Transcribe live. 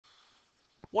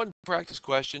One practice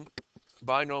question,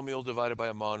 binomial divided by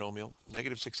a monomial,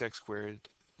 negative 6x squared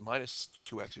minus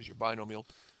 2x is your binomial,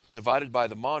 divided by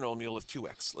the monomial of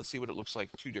 2x. Let's see what it looks like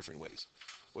two different ways.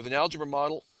 With an algebra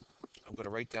model, I'm going to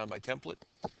write down my template,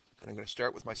 and I'm going to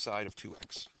start with my side of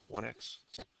 2x. 1x,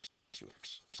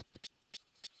 2x.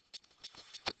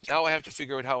 Now I have to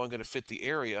figure out how I'm going to fit the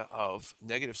area of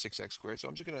negative 6x squared. So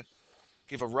I'm just going to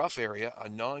give a rough area, a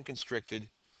non-constricted,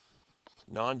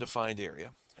 non-defined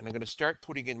area. And I'm going to start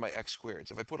putting in my x squareds.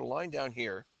 If I put a line down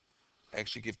here, I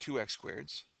actually give 2x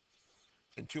squareds,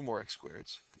 then 2 more x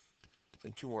squareds,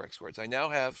 then 2 more x squareds. I now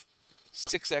have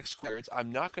 6x squareds.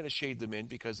 I'm not going to shade them in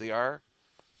because they are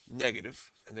negative,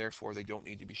 and therefore they don't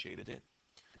need to be shaded in.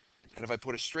 And if I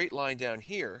put a straight line down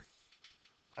here,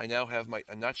 I now have my,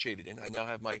 I'm not shaded in, I now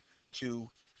have my 2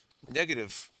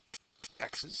 negative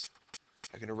x's.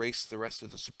 I can erase the rest of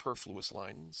the superfluous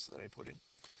lines that I put in.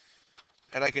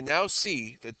 And I can now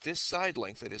see that this side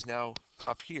length that is now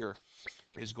up here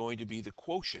is going to be the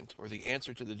quotient, or the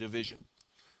answer to the division,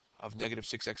 of negative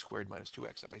 6x squared minus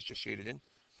 2x. If I just shade it in,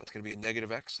 that's going to be a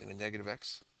negative x and a negative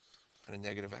x and a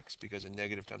negative x, because a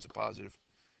negative times a positive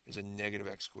is a negative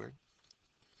x squared.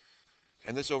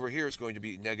 And this over here is going to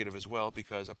be negative as well,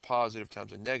 because a positive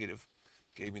times a negative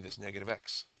gave me this negative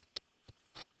x.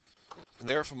 And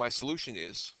therefore my solution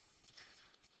is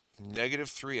negative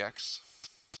 3x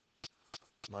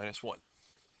minus 1,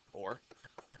 or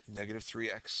negative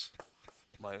 3x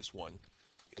minus 1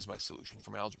 is my solution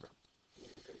from algebra.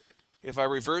 If I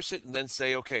reverse it and then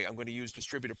say, okay, I'm going to use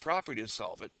distributive property to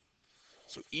solve it,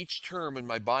 so each term in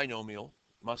my binomial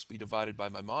must be divided by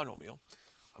my monomial,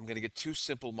 I'm going to get 2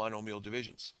 simple monomial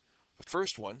divisions. The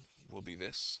first one will be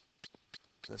this,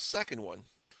 and the second one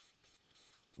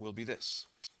will be this.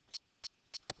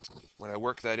 When I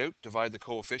work that out, divide the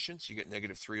coefficients, you get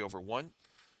negative 3 over 1.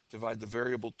 Divide the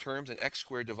variable terms, an x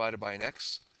squared divided by an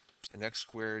x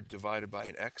squared divided by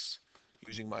an x,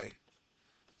 using my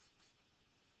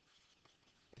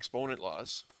exponent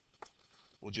laws,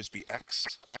 will just be x,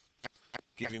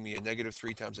 giving me a negative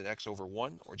 3 times an x over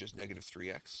 1, or just negative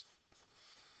 3x.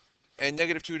 And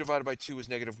negative 2 divided by 2 is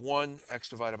negative 1. X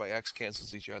divided by x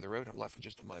cancels each other out. I'm left with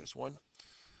just a minus 1.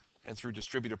 And through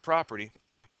distributive property,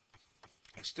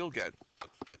 I still get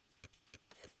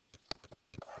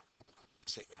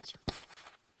the same answer.